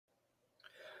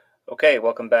Okay,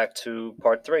 welcome back to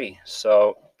part 3.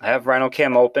 So I have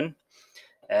RhinoCAM open,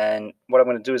 and what I'm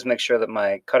going to do is make sure that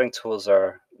my cutting tools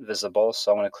are visible.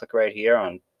 So I'm going to click right here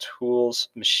on Tools,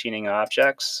 Machining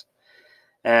Objects,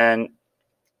 and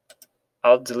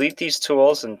I'll delete these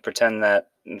tools and pretend that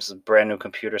this is a brand new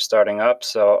computer starting up.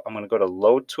 So I'm going to go to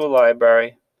Load Tool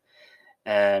Library,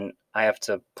 and I have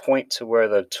to point to where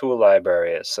the tool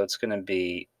library is. So it's going to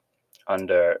be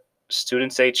under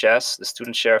Students HS, the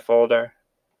Student Share folder,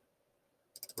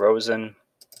 Rosen,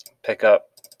 Pickup,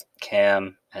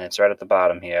 CAM, and it's right at the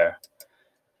bottom here,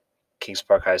 Kings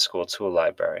Park High School Tool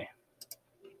Library.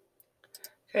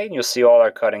 Okay, and you'll see all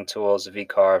our cutting tools,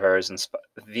 V-carvers, and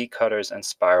V-cutters and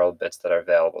spiral bits that are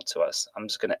available to us. I'm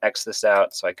just going to X this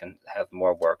out so I can have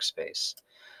more workspace.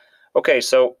 Okay,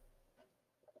 so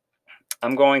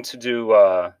I'm going to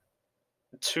do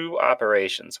two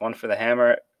operations, one for the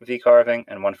hammer V-carving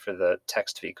and one for the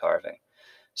text V-carving.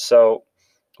 So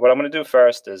what I'm going to do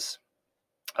first is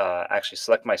actually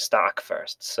select my stock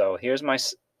first. So here's my,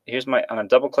 I'm going to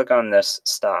double click on this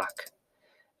stock,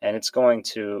 and it's going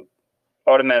to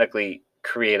automatically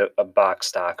create a box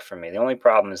stock for me. The only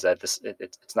problem is that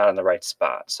it's not in the right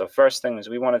spot. So first thing is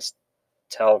we want to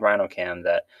tell RhinoCAM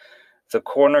that the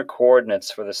corner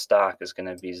coordinates for the stock is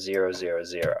going to be 0, 0,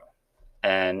 0.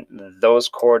 And those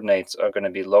coordinates are going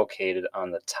to be located on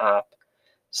the top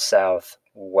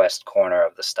southwest corner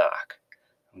of the stock.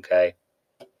 Okay.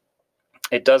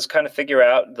 It does kind of figure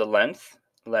out the length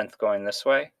going this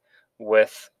way,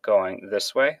 width going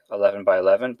this way, 11 by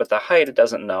 11, but the height it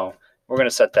doesn't know. We're going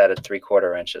to set that at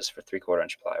 3/4 inches for 3/4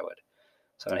 inch plywood.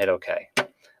 So I'm going to hit OK.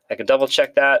 I can double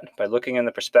check that by looking in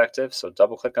the perspective. So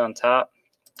double click on top,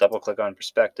 double click on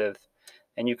perspective,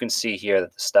 and you can see here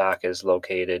that the stock is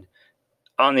located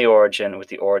on the origin with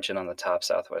the origin on the top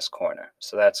southwest corner.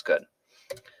 So that's good.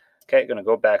 Okay, going to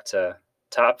go back to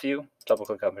top view, double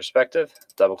click on perspective,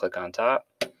 double click on top,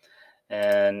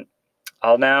 and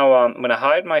I'll now, I'm going to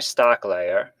hide my stock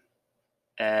layer,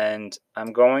 and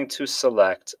I'm going to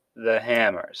select the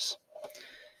hammers.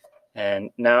 And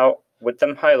now with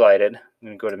them highlighted, I'm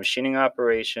going to go to Machining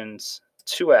Operations,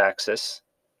 2-axis,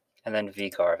 and then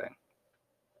V-carving.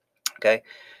 Okay,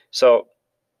 so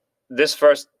this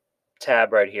first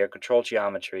tab right here, Control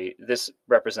Geometry, this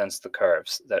represents the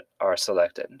curves that are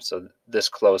selected. So this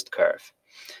closed curve.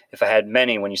 If I had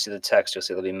many, when you see the text, you'll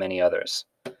see there'll be many others.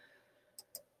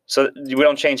 So we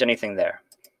don't change anything there.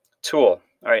 Tool.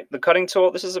 All right, the cutting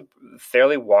tool, this is a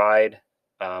fairly wide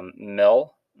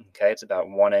mill. Okay, it's about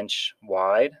 1 inch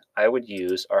wide. I would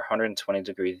use our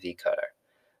 120-degree V cutter.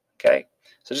 Okay,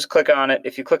 so just click on it.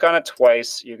 If you click on it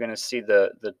twice, you're going to see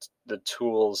the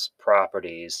tool's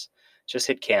properties. Just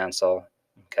hit cancel.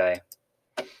 Okay,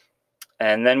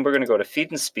 and then we're going to go to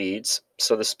feet and speeds.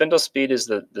 So the spindle speed is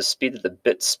the speed that the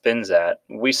bit spins at.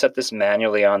 We set this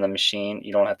manually on the machine.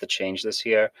 You don't have to change this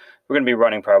here. We're going to be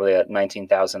running probably at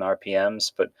 19,000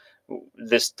 RPMs, but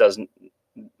this doesn't,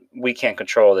 we can't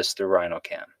control this through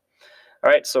RhinoCAM. All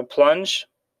right, so plunge,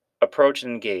 approach,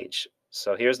 and engage.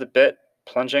 So here's the bit,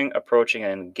 plunging, approaching,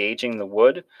 and engaging the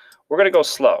wood. We're going to go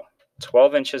slow,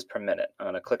 12 inches per minute. I'm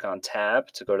going to click on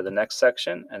tab to go to the next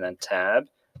section, and then tab,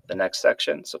 the next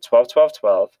section. So 12, 12,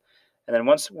 12. And then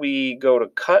once we go to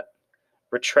cut,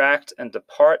 retract, and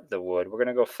depart the wood, we're going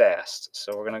to go fast.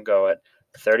 So we're going to go at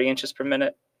 30 inches per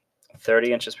minute,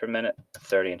 30 inches per minute,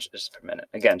 30 inches per minute.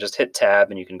 Again, just hit tab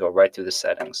and you can go right through the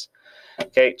settings.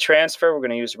 Okay, transfer, we're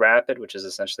going to use rapid, which is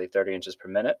essentially 30 inches per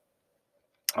minute.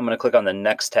 I'm going to click on the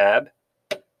next tab.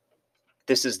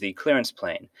 This is the clearance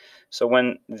plane. So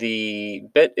when the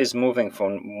bit is moving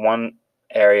from one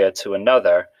area to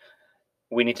another,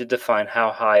 we need to define how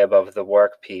high above the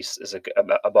workpiece,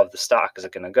 above the stock, is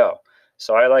it going to go.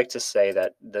 So I like to say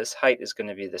that this height is going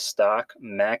to be the stock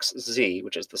max Z,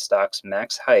 which is the stock's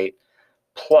max height,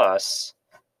 plus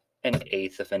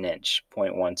 1/8 of an inch,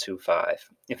 0.125.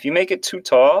 If you make it too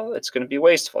tall, it's going to be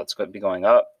wasteful. It's going to be going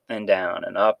up and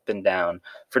down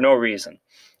for no reason.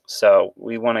 So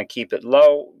we want to keep it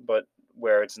low, but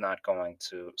where it's not going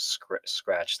to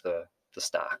scratch the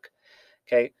stock.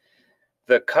 Okay.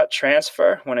 The cut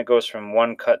transfer, when it goes from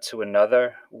one cut to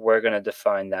another, we're going to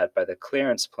define that by the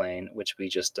clearance plane, which we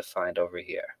just defined over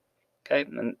here. Okay,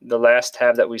 and the last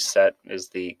tab that we set is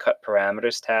the cut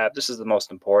parameters tab. This is the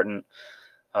most important.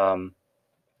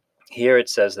 Here it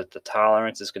says that the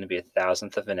tolerance is going to be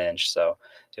 1/1000th of an inch. So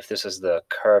if this is the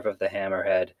curve of the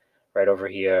hammerhead right over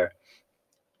here,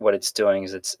 what it's doing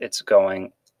is it's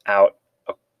going out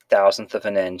 1/1000th of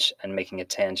an inch and making a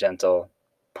tangential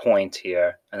point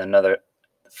here, and another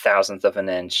 1/1000th of an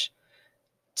inch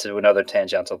to another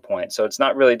tangential point. So it's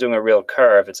not really doing a real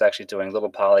curve. It's actually doing little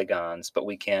polygons, but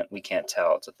we can't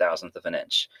tell. It's a thousandth of an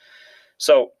inch.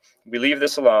 So we leave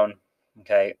this alone.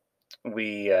 Okay,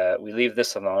 we leave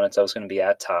this alone. It's always going to be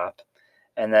at top,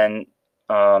 and then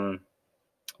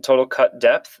total cut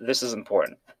depth. This is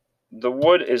important. The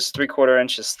wood is 3/4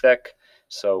 inches thick,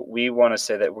 so we want to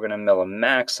say that we're going to mill a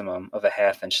maximum of a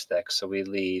 1/2 inch thick. So we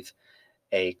leave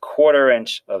a 1/4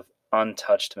 inch of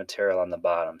untouched material on the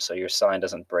bottom, so your sign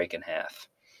doesn't break in half.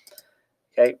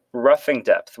 Okay, roughing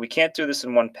depth. We can't do this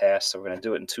in one pass, so we're going to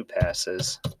do it in 2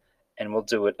 passes, and we'll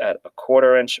do it at a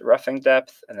 1/4 inch roughing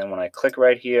depth, and then when I click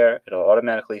right here, it'll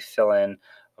automatically fill in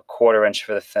a 1/4 inch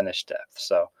for the finish depth.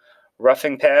 So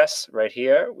roughing pass right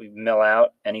here, we mill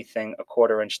out anything a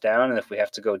 1/4 inch down, and if we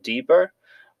have to go deeper,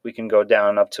 we can go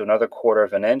down up to another 1/4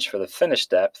 of an inch for the finish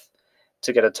depth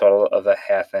to get a total of a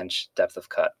 1/2 inch depth of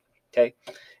cut. Okay,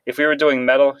 if we were doing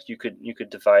metal, you could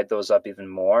divide those up even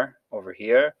more over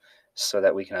here so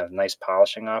that we can have nice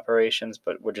polishing operations,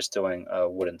 but we're just doing a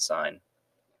wooden sign.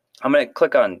 I'm going to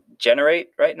click on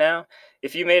generate right now.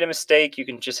 If you made a mistake, you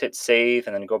can just hit save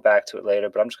and then go back to it later,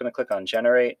 but I'm just going to click on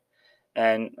generate,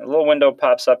 and a little window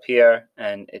pops up here,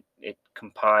 and it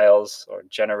compiles or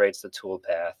generates the tool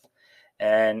path.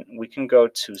 And we can go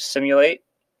to simulate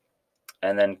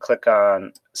and then click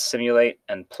on simulate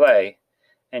and play,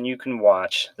 and you can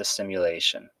watch the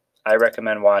simulation. I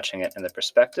recommend watching it in the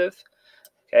perspective.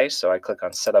 Okay, so I click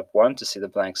on setup 1 to see the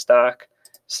blank stock,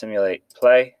 simulate,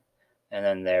 play, and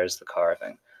then there's the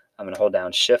carving. I'm going to hold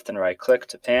down shift and right click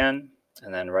to pan,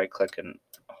 and then right click and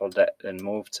hold that and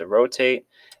move to rotate,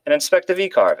 and inspect the V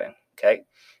carving. Okay,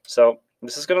 so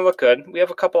this is going to look good. We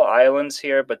have a couple islands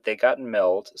here, but they got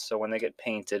milled, so when they get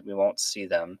painted, we won't see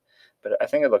them. But I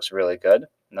think it looks really good.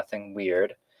 Nothing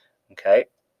weird. Okay,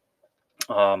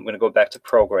 I'm going to go back to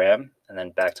program and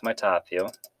then back to my top view.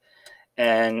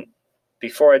 And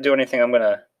before I do anything, I'm going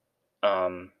to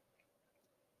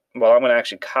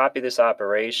actually copy this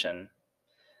operation.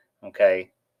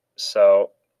 Okay,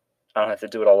 so I don't have to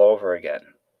do it all over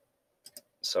again.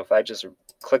 So if I just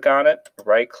click on it,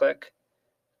 right click,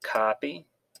 copy,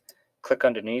 click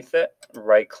underneath it,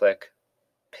 right click,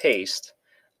 paste,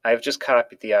 I've just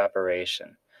copied the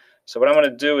operation. So what I'm going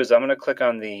to do is I'm going to click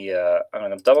on the, I'm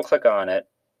going to double click on it,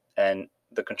 and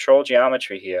the control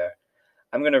geometry here,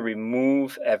 I'm going to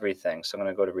remove everything. So I'm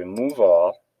going to go to remove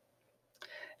all,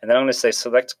 and then I'm going to say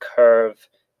select curve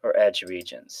or edge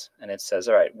regions. And it says,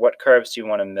 all right, what curves do you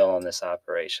want to mill in this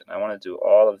operation? I want to do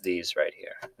all of these right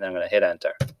here. And then I'm going to hit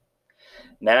enter.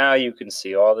 Now you can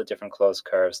see all the different closed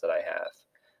curves that I have.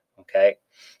 Okay,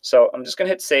 so I'm just going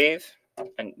to hit save.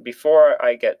 And before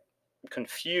I get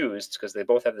confused, because they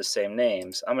both have the same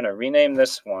names, I'm going to rename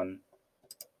this one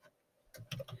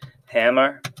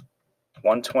Hammer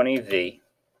 120V.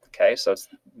 Okay, so it's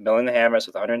milling the hammers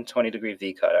with 120-degree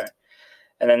V cutter.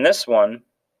 And then this one,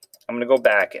 I'm going to go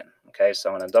back in. Okay, so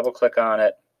I'm going to double click on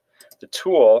it. The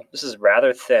tool, this is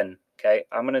rather thin. Okay,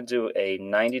 I'm going to do a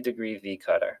 90-degree V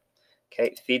cutter.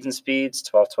 Okay, feeds and speeds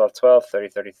 12, 12, 12, 30,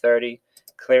 30, 30.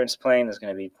 Clearance plane is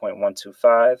going to be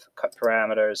 0.125. Cut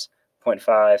parameters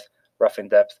 0.5. Roughing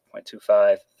depth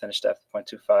 0.25. Finish depth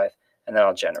 0.25. And then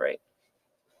I'll generate.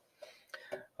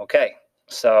 Okay,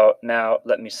 so now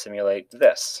let me simulate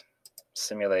this.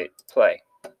 Simulate play.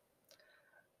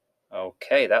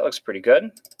 Okay, that looks pretty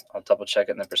good. I'll double check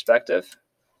it in the perspective.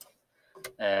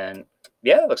 And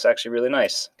yeah, it looks actually really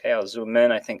nice. Okay, I'll zoom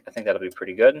in. I think that'll be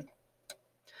pretty good.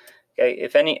 Okay,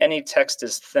 if any text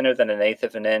is thinner than 1/8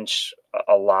 of an inch,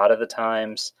 a lot of the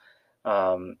times,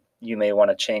 you may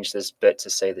want to change this bit to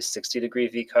say the 60-degree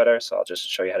V cutter. So I'll just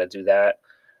show you how to do that.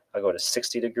 I'll go to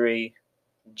 60-degree,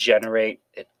 generate.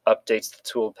 It updates the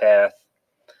tool path.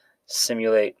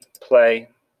 Simulate, play.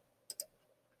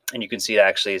 And you can see it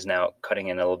actually is now cutting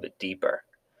in a little bit deeper.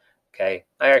 Okay,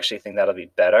 I actually think that'll be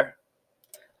better.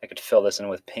 I could fill this in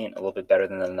with paint a little bit better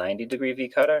than the 90-degree V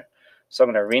cutter. So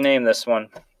I'm going to rename this one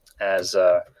as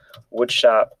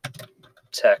Woodshop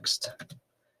Text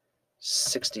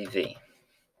 60V.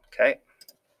 Okay.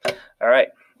 All right.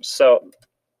 So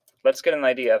let's get an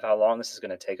idea of how long this is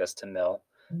going to take us to mill.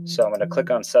 So I'm going to click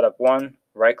on Setup 1,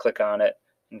 right click on it,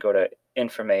 and go to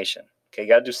Information. Okay, you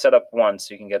got to do Setup 1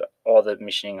 so you can get all the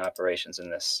machining operations in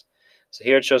this. So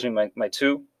here it shows me my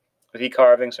 2 V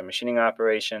carvings or machining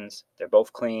operations. They're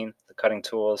both clean. The cutting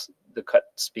tools, the cut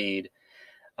speed,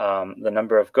 the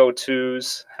number of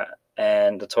go-tos,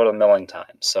 and the total milling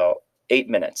time. So 8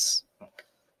 minutes.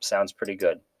 Sounds pretty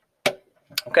good.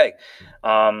 Okay,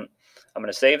 I'm going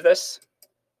to save this.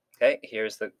 Okay,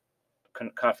 here's the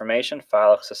confirmation.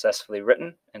 File successfully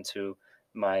written into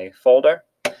my folder.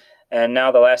 And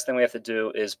now the last thing we have to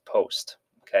do is post.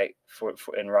 okay, for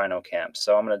in RhinoCAM.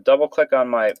 So I'm going to double click on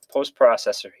my post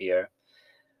processor here.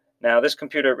 Now this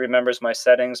computer remembers my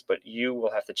settings, but you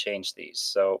will have to change these.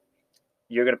 So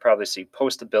you're going to probably see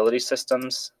postability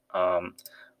systems.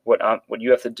 What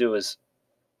you have to do is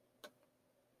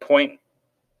point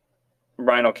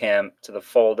RhinoCAM to the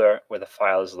folder where the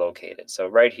file is located. So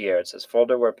right here it says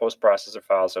folder where post-processor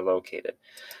files are located.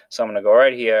 So I'm going to go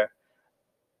right here.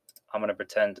 I'm going to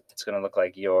pretend it's going to look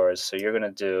like yours. So you're going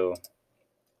to do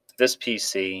this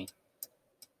PC,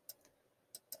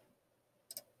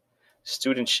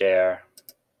 student share,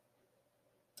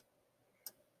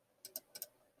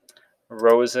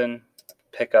 Rosen,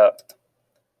 pickup,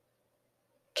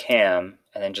 cam,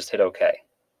 and then just hit OK.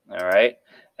 All right,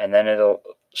 and then it'll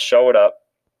show it up,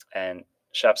 and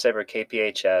ShopSaver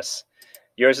KPHS.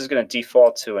 Yours is going to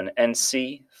default to an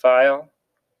NC file.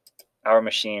 Our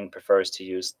machine prefers to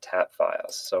use TAP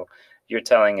files. So you're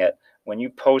telling it when you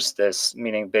post this,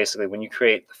 meaning basically when you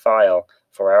create the file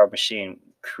for our machine,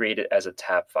 create it as a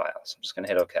TAP file. So I'm just going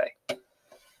to hit OK.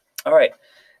 All right,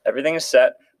 everything is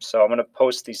set. So I'm going to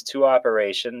post these two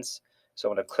operations. So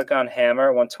I'm going to click on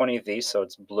Hammer 120V so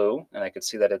it's blue, and I can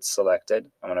see that it's selected.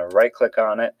 I'm going to right-click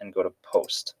on it and go to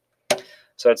Post.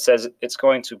 So it says it's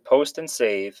going to post and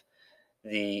save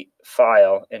the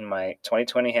file in my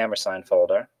 2020 HammerSign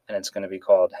folder, and it's going to be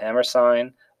called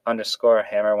HammerSign _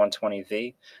 Hammer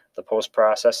 120V. The post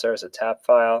processor is a TAP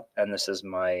file, and this is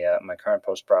my my current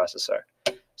post processor.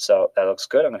 So that looks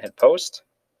good. I'm going to hit Post.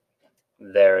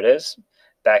 There it is.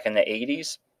 Back in the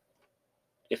 80s,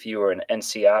 if you were an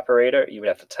NC operator, you would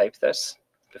have to type this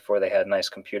before they had nice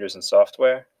computers and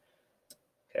software.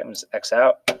 Okay, I'm just X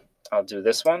out. I'll do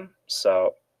this one.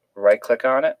 So right-click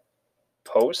on it,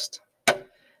 Post,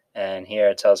 and here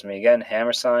it tells me again,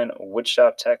 HammerSign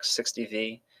Woodshop Text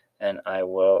 60V, and I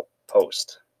will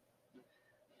post.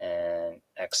 And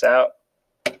X out.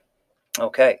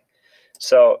 Okay,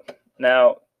 so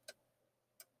now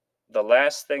the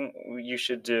last thing you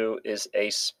should do is a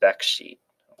spec sheet.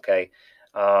 Okay.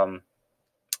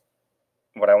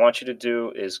 What I want you to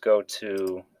do is go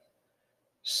to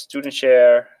Student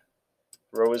Share,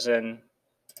 Rosen,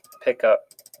 Pickup,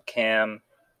 Cam,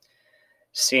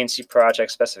 CNC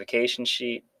Project Specification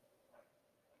Sheet.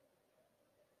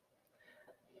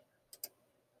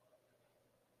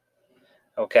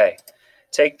 Okay,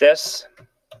 take this,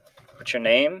 put your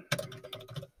name,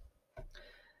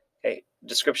 okay,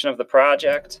 description of the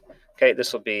project. Okay,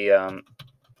 this will be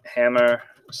hammer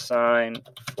sign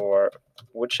for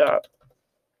woodshop.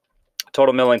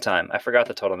 Total milling time. I forgot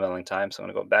the total milling time, so I'm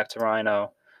going to go back to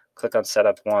Rhino, click on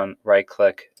Setup 1,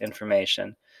 right-click,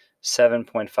 Information,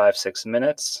 7.56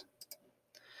 minutes.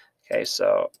 Okay,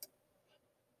 so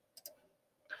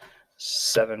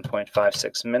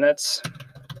 7.56 minutes.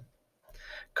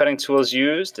 Cutting tools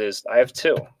used is, I have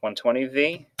two,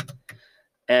 120V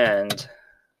and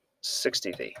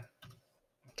 60V.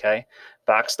 Okay,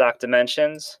 box stock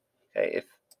dimensions. Okay, if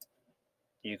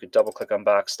you could double click on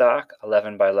box stock,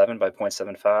 11 by 11 by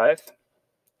 0.75.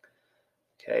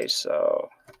 Okay, so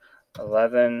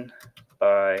 11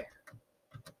 by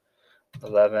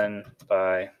 11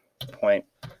 by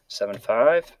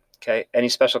 0.75. Okay, any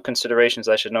special considerations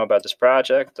I should know about this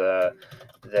project?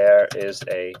 There is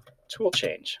a tool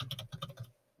change.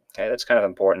 Okay, that's kind of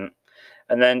important.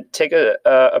 And then take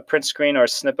a print screen or a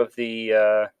snip of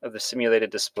the simulated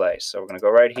display. So we're going to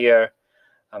go right here.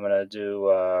 I'm going to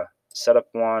do Setup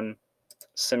 1,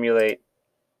 Simulate,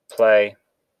 Play.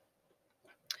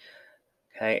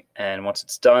 Okay, and once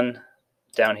it's done,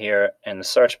 down here in the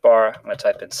search bar, I'm going to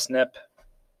type in snip.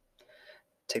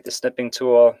 Take the snipping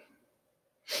tool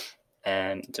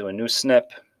and do a new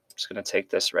snip. I'm just going to take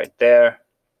this right there,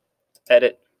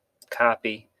 edit,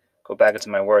 copy, go back into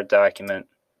my Word document,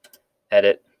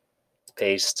 edit,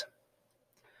 paste,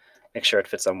 make sure it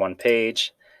fits on one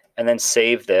page, and then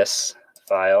save this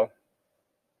file,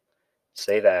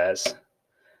 save as.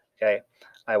 Okay,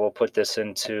 I will put this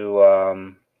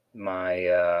into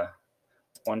my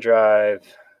OneDrive,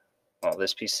 well,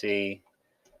 this PC,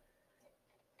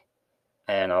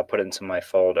 and I'll put it into my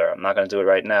folder. I'm not going to do it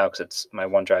right now because my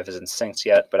OneDrive isn't synced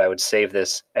yet, but I would save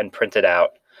this and print it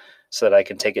out so that I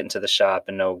can take it into the shop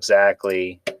and know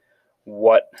exactly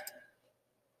what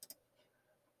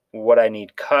I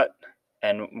need cut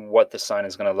and what the sign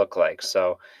is going to look like.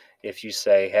 So if you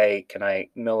say, hey, can I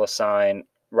mill a sign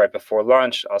right before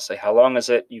lunch? I'll say, how long is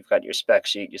it? You've got your spec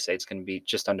sheet. You say it's going to be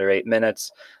just under 8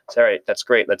 minutes. Say, all right, that's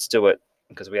great. Let's do it,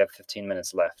 because we have 15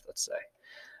 minutes left, let's say.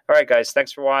 All right, guys,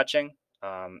 thanks for watching.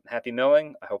 Happy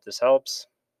milling. I hope this helps.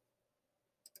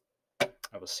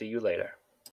 I will see you later.